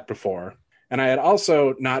done that before. And I had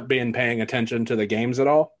also not been paying attention to the games at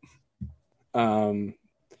all.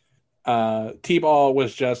 T-ball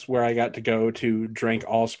was just where I got to go to drink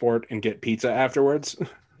All Sport and get pizza afterwards.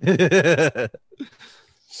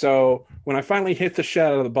 So when I finally hit the shit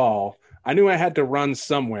out of the ball, I knew I had to run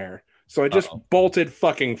somewhere. So I just bolted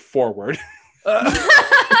fucking forward.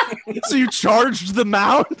 So you charged the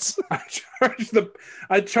mound?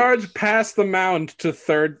 I charged past the mound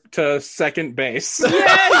to second base.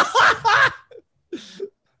 Yes!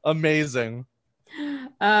 Amazing.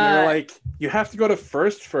 They were like, you have to go to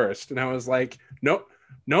first. And I was like, no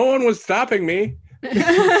one was stopping me.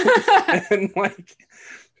 And like,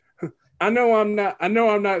 I know I'm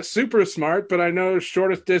not super smart, but I know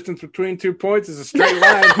shortest distance between 2 points is a straight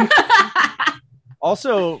line.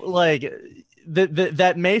 Also, like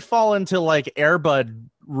that may fall into like Airbud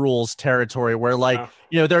rules territory where like,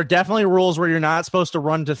 there are definitely rules where you're not supposed to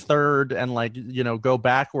run to third and like, go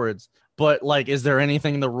backwards. But like, is there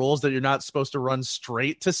anything in the rules that you're not supposed to run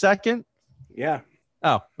straight to second? Yeah. Oh,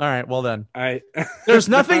 all right. Well then, there's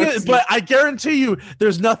nothing, but I guarantee you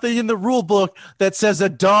there's nothing in the rule book that says a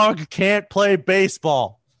dog can't play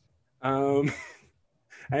baseball. I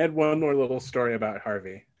had one more little story about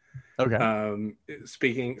Harvey. Okay.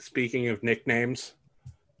 Speaking of nicknames,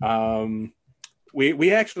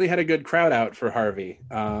 we actually had a good crowd out for Harvey.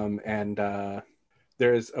 And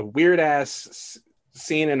there's a weird ass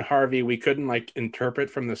scene in Harvey we couldn't like interpret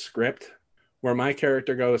from the script where my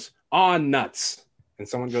character goes, "Aw, nuts." And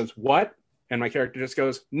someone goes, "What?" And my character just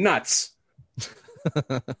goes, "Nuts."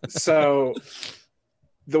 So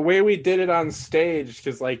the way we did it on stage,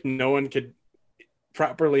 because like no one could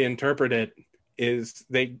properly interpret it, is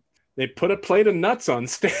they put a plate of nuts on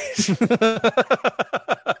stage.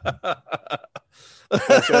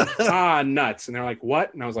 I said, nuts. And they're like,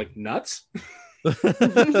 "What?" And I was like, "Nuts?" What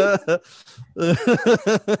the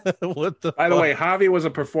By the way, Javi was a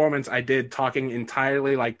performance I did talking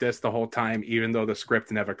entirely like this the whole time, even though the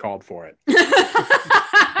script never called for it.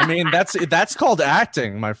 I mean, that's called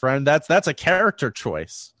acting, my friend. That's a character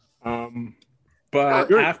choice.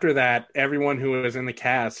 But after that, everyone who was in the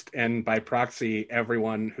cast, and by proxy,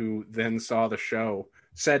 everyone who then saw the show,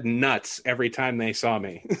 said nuts every time they saw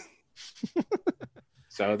me.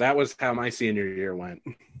 So that was how my senior year went.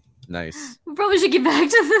 Nice. We probably should get back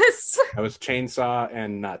to this. I was chainsaw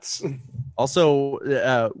and nuts. Also,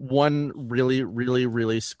 one really, really,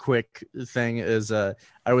 really quick thing is I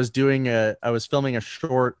was filming a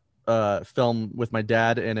short film with my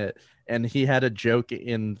dad in it, and he had a joke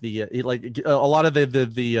in the a lot of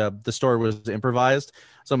the story was improvised.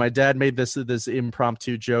 So my dad made this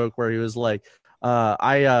impromptu joke where he was like,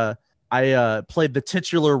 I played the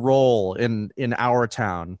titular role in Our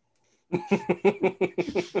Town.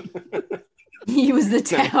 He was the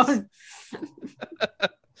town.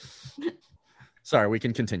 Sorry, we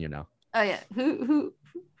can continue now. Oh yeah, who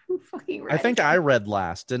fucking read? I think I read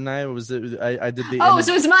last, didn't I? I did the. Oh,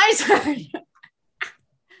 so it's my turn.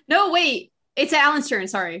 No, wait, it's Alan's turn.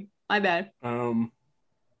 Sorry, my bad. In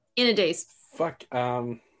a daze. Fuck.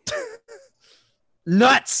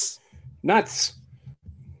 Nuts.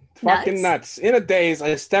 Fucking nuts. In a daze,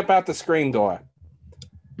 I step out the screen door.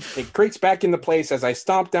 It creaks back into place as I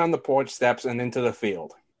stomp down the porch steps and into the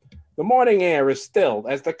field. The morning air is stilled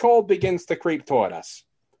as the cold begins to creep toward us.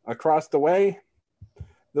 Across the way,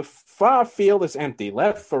 the far field is empty,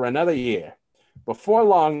 left for another year. Before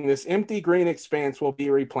long, this empty green expanse will be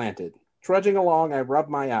replanted. Trudging along, I rub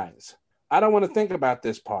my eyes. I don't want to think about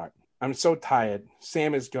this part. I'm so tired.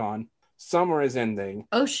 Sam is gone. Summer is ending.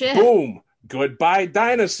 Oh, shit. Boom! Goodbye,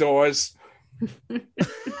 dinosaurs!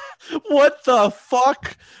 What the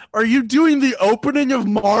fuck? Are you doing the opening of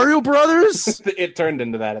Mario Brothers? It turned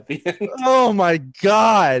into that at the end. Oh my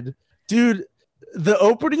god. Dude, the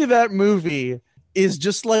opening of that movie is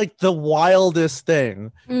just like the wildest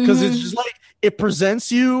thing. Because it's just like it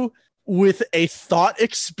presents you with a thought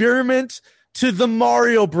experiment to the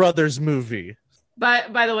Mario Brothers movie.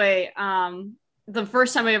 But by the way, the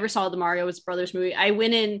first time I ever saw the Mario Brothers movie, I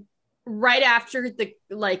went in right after the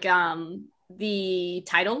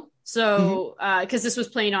title. So, because this was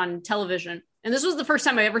playing on television, and this was the first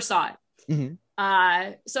time I ever saw it.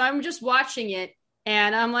 So I'm just watching it,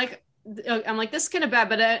 and I'm like, this is kind of bad,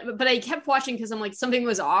 but I kept watching because I'm like, something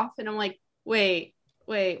was off, and I'm like, wait,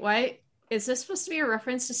 why is this supposed to be a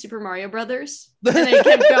reference to Super Mario Brothers? And I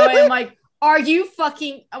kept going, I'm like, are you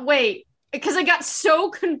fucking wait? Because I got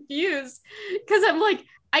so confused because I'm like,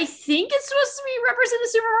 I think it's supposed to be representing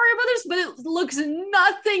Super Mario Brothers, but it looks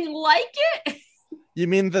nothing like it. You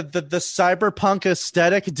mean the cyberpunk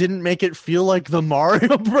aesthetic didn't make it feel like the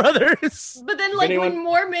Mario Brothers? But then, like, when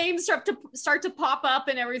more memes start to pop up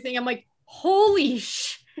and everything, I'm like, holy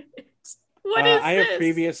shit! What is I this? have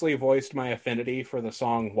previously voiced my affinity for the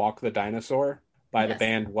song "Walk the Dinosaur" by the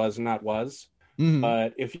band Was Not Was. Mm.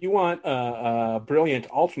 But if you want a brilliant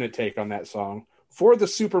alternate take on that song, for the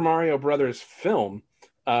Super Mario Brothers film,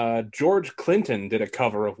 George Clinton did a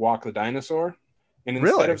cover of "Walk the Dinosaur." And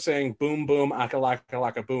instead of saying boom, boom, akalaka,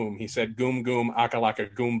 laka, boom, he said goom, goom,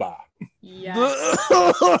 akalaka, goomba. Yes.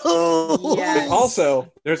 Yes.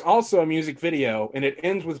 There's also a music video, and it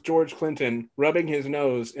ends with George Clinton rubbing his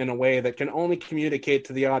nose in a way that can only communicate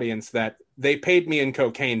to the audience that they paid me in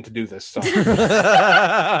cocaine to do this song. He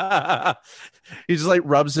just like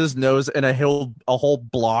rubs his nose and a whole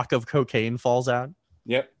block of cocaine falls out.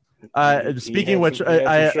 Yep. Speaking of which,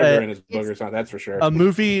 sugar in his boogers, that's for sure. A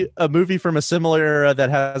movie from a similar era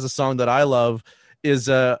that has a song that I love is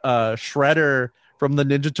Shredder from the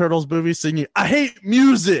Ninja Turtles movie singing "I hate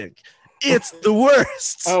music, it's the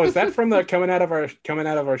worst." Oh, is that from the coming out of our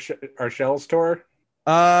shells tour?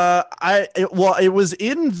 It was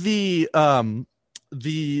in the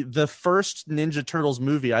first Ninja Turtles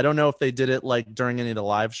movie. I don't know if they did it like during any of the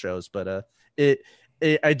live shows, but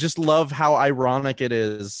I just love how ironic it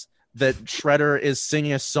is that Shredder is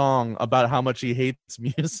singing a song about how much he hates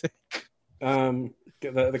music.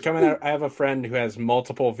 The coming out. I have a friend who has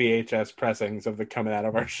multiple VHS pressings of the coming out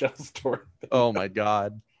of our shells tour. Oh my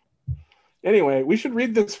god. Anyway, we should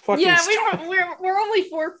read this fucking. Yeah, we're only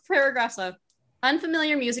 4 paragraphs up.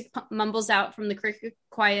 Unfamiliar music mumbles out from the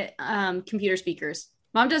quiet computer speakers.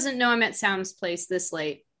 Mom doesn't know I'm at Sam's place this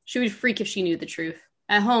late. She would freak if she knew the truth.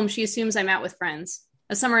 At home, she assumes I'm out with friends.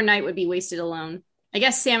 A summer night would be wasted alone. I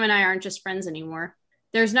guess Sam and I aren't just friends anymore.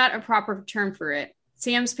 There's not a proper term for it.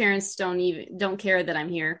 Sam's parents don't care that I'm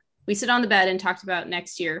here. We sit on the bed and talked about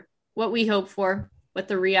next year, what we hope for, what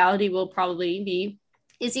the reality will probably be.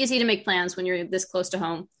 It's easy to make plans when you're this close to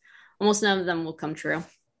home. Almost none of them will come true.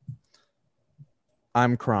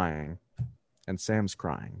 I'm crying, and Sam's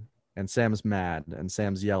crying, and Sam's mad, and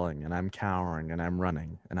Sam's yelling, and I'm cowering, and I'm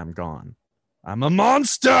running, and I'm gone. I'm a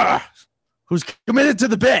monster who's committed to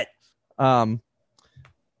the bit.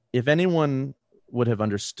 If anyone would have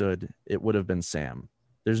understood, it would have been Sam.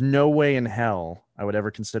 There's no way in hell I would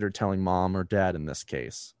ever consider telling mom or dad in this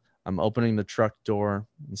case. I'm opening the truck door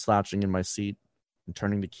and slouching in my seat and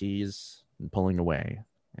turning the keys and pulling away,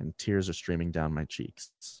 and tears are streaming down my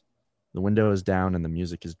cheeks. The window is down and the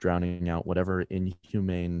music is drowning out whatever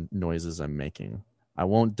inhumane noises I'm making. I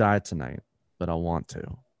won't die tonight, but I want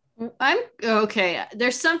to. I'm okay.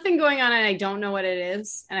 There's something going on and I don't know what it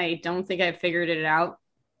is, and I don't think I've figured it out.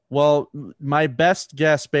 Well, my best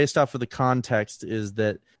guess based off of the context is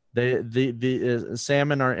that the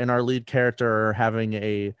Sam and our lead character are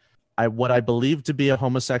having what I believe to be a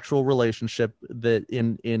homosexual relationship that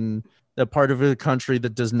in a part of the country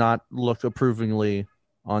that does not look approvingly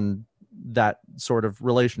on that sort of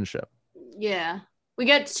relationship. Yeah. We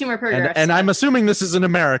get 2 more paragraphs. And I'm assuming this is in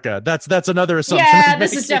America. That's another assumption. Yeah,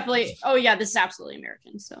 this is definitely. Oh yeah, this is absolutely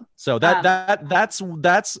American. So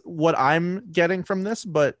that's what I'm getting from this.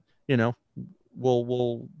 But you know,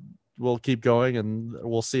 we'll keep going and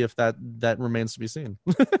we'll see if that remains to be seen.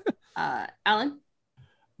 Alan?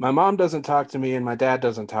 My mom doesn't talk to me and my dad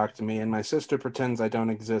doesn't talk to me, and my sister pretends I don't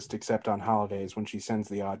exist except on holidays when she sends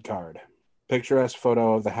the odd card. Picturesque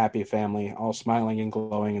photo of the happy family, all smiling and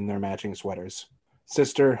glowing in their matching sweaters.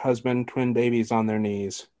 Sister, husband, twin babies on their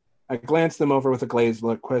knees. I glance them over with a glazed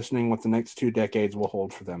look, questioning what the next 2 decades will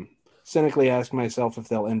hold for them. Cynically ask myself if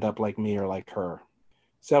they'll end up like me or like her.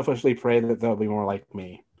 Selfishly pray that they'll be more like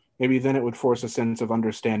me. Maybe then it would force a sense of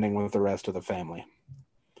understanding with the rest of the family.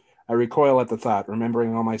 I recoil at the thought,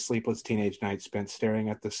 remembering all my sleepless teenage nights spent staring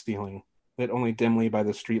at the ceiling, lit only dimly by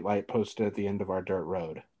the streetlight posted at the end of our dirt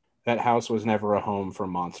road. That house was never a home for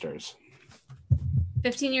monsters.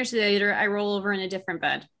 15 years later, I roll over in a different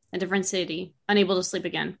bed, a different city, unable to sleep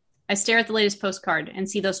again. I stare at the latest postcard and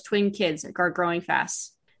see those twin kids are growing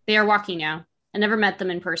fast. They are walking now. I never met them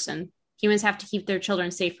in person. Humans have to keep their children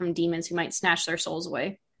safe from demons who might snatch their souls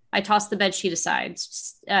away. I toss the bedsheet aside,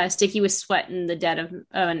 sticky with sweat in the dead of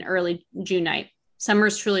an early June night. Summer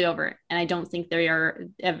is truly over, and I don't think they are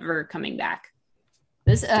ever coming back.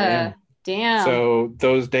 Damn. So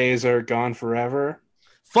those days are gone forever?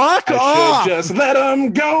 Fuck off! I should just let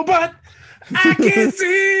them go, but I can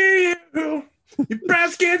see you. Your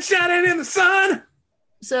breath skin shining in the sun.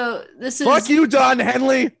 So this is... Fuck you, Don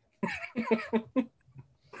Henley!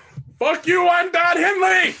 Fuck you, I'm Don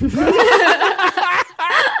Henley!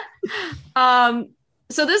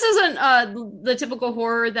 So this isn't the typical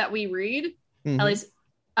horror that we read. At least,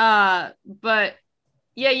 but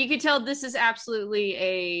yeah, you could tell this is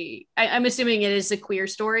absolutely I'm assuming it is a queer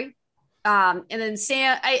story. And then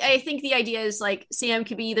Sam, I think the idea is like Sam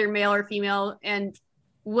could be either male or female, and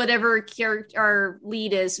whatever character our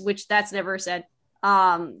lead is, which that's never said,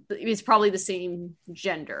 is probably the same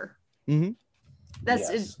gender. Mm-hmm.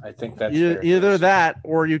 I think that's either that,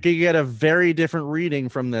 or you could get a very different reading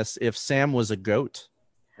from this if Sam was a goat.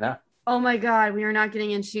 Yeah. Oh my God, we are not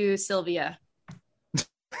getting into Sylvia.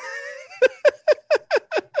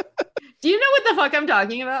 Do you know what the fuck I'm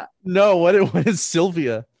talking about? No, what is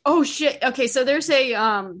Sylvia? Oh shit. Okay, so there's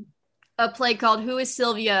a play called Who is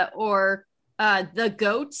Sylvia, or The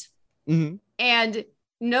Goat. Mm-hmm. And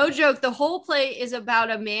no joke, the whole play is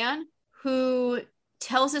about a man who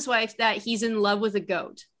tells his wife that he's in love with a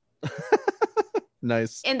goat.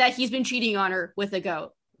 Nice. And that he's been cheating on her with a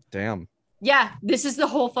goat. Damn. Yeah, this is the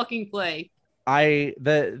whole fucking play.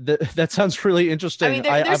 That sounds really interesting. I mean,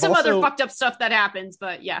 there's some other fucked up stuff that happens,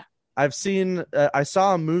 but yeah. I've seen, I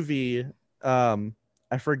saw a movie,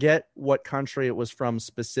 I forget what country it was from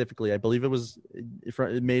specifically. I believe it was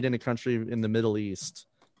made in a country in the Middle East.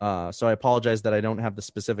 So I apologize that I don't have the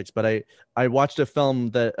specifics, but I watched a film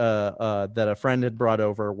that a friend had brought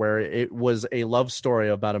over where it was a love story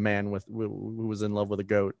about a man who was in love with a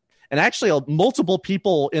goat. And actually, multiple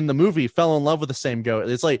people in the movie fell in love with the same goat.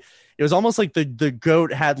 It's like it was almost like the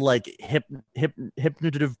goat had like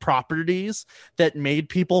hypnotic properties that made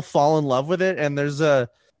people fall in love with it. And there's a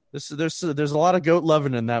lot of goat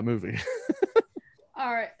loving in that movie.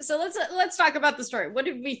 All right, so let's talk about the story. What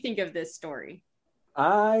did we think of this story?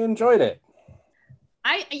 I enjoyed it.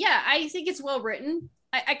 I think it's well written.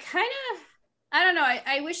 I don't know.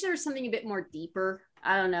 I wish there was something a bit more deeper.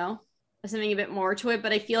 I don't know. Something a bit more to it,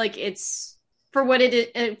 but I feel like it's for what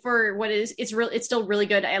it is, it's still really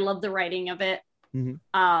good. I love the writing of it.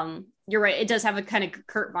 Mm-hmm. You're right, it does have a kind of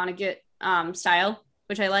Kurt Vonnegut style,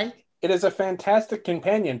 which I like. It is a fantastic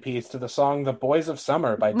companion piece to the song "The Boys of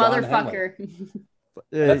Summer" by Don Motherfucker.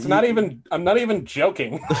 That's not even. I'm not even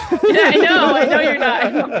joking. Yeah, I know you're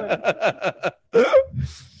not.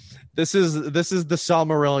 This is the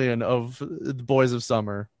Silmarillion of the Boys of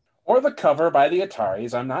Summer. Or the cover by the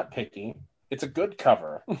Ataris. I'm not picky. It's a good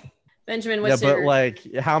cover. Benjamin, but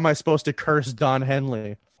like, how am I supposed to curse Don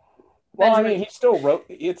Henley? Well, Benjamin. I mean, he still wrote.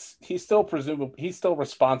 He's still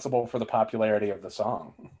responsible for the popularity of the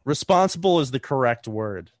song. Responsible is the correct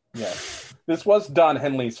word. Yes, this was Don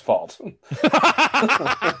Henley's fault.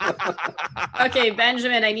 Okay,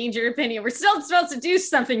 Benjamin, I need your opinion. We're still supposed to do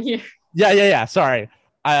something here. Yeah. Sorry.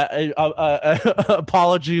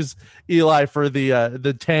 Apologies, Eli, for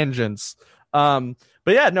the tangents.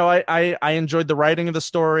 But yeah, no, I enjoyed the writing of the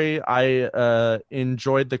story. I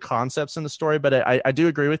enjoyed the concepts in the story, but I do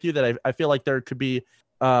agree with you that I feel like there could be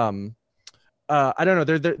I don't know,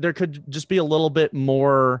 there could just be a little bit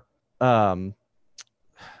more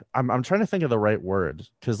I'm trying to think of the right word,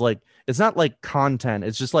 because like it's not like content,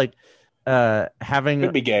 it's just like having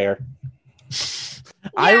could be gayer.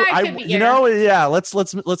 Let's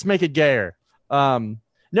make it gayer.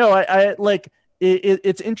 I like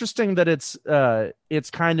it's interesting that it's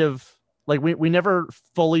kind of like we never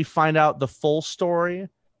fully find out the full story.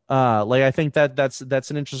 Like I think that's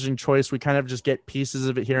an interesting choice. We kind of just get pieces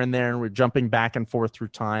of it here and there, and we're jumping back and forth through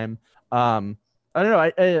time. I don't know.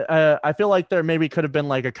 I feel like there maybe could have been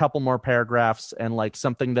like a couple more paragraphs and like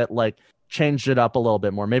something that like changed it up a little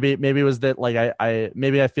bit more. Maybe it was that like I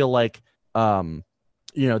feel like there's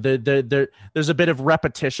a bit of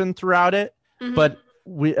repetition throughout it, mm-hmm. but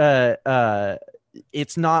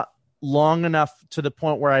it's not long enough to the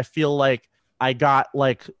point where I feel like I got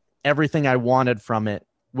like everything I wanted from it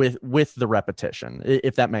with the repetition,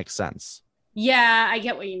 if that makes sense. Yeah, I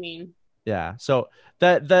get what you mean. Yeah, so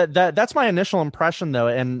that's my initial impression though,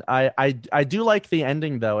 and I do like the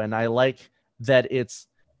ending though, and I like that it's,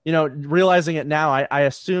 realizing it now, I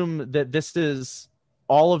assume that this is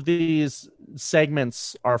all of these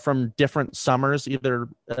segments are from different summers, either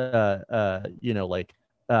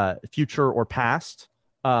future or past.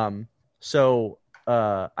 So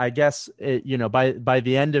I guess by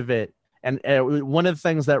the end of it, and one of the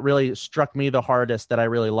things that really struck me the hardest that I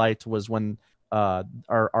really liked was when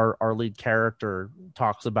our lead character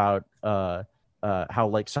talks about how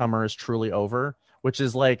like summer is truly over, which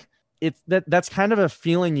is like that's kind of a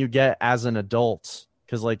feeling you get as an adult,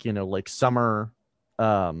 because like summer,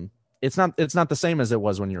 it's not the same as it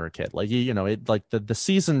was when you were a kid. Like it like the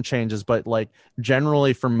season changes, but like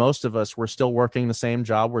generally for most of us, we're still working the same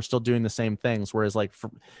job, we're still doing the same things, whereas like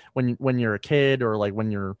when you're a kid, or like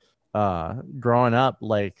when you're growing up,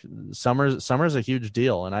 like summer's a huge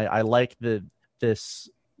deal. And I like this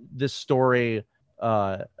this story, you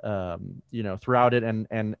know, throughout it,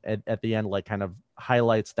 and at the end, like, kind of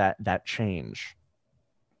highlights that change.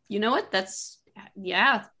 You know what?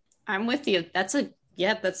 I'm with you. That's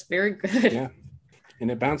very good. Yeah. And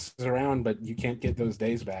it bounces around, but you can't get those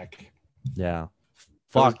days back. Yeah.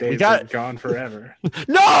 Those Fuck. days are gone forever.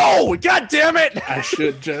 No! God damn it! I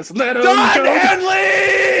should just let him Don go.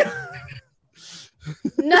 Henley!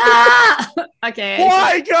 No! Okay.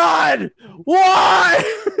 Why, God? Why?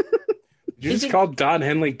 You just called Don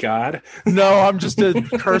Henley God? No, I'm just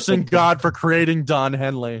cursing God for creating Don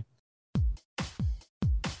Henley.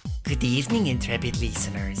 Good evening, intrepid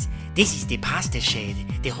listeners. This is the Pasta Shade,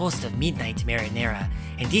 the host of Midnight Marinara,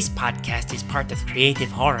 and this podcast is part of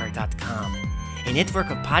CreativeHorror.com, a network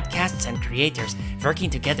of podcasts and creators working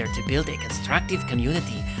together to build a constructive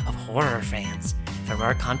community of horror fans. For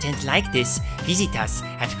more content like this, visit us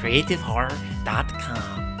at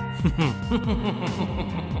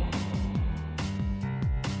CreativeHorror.com.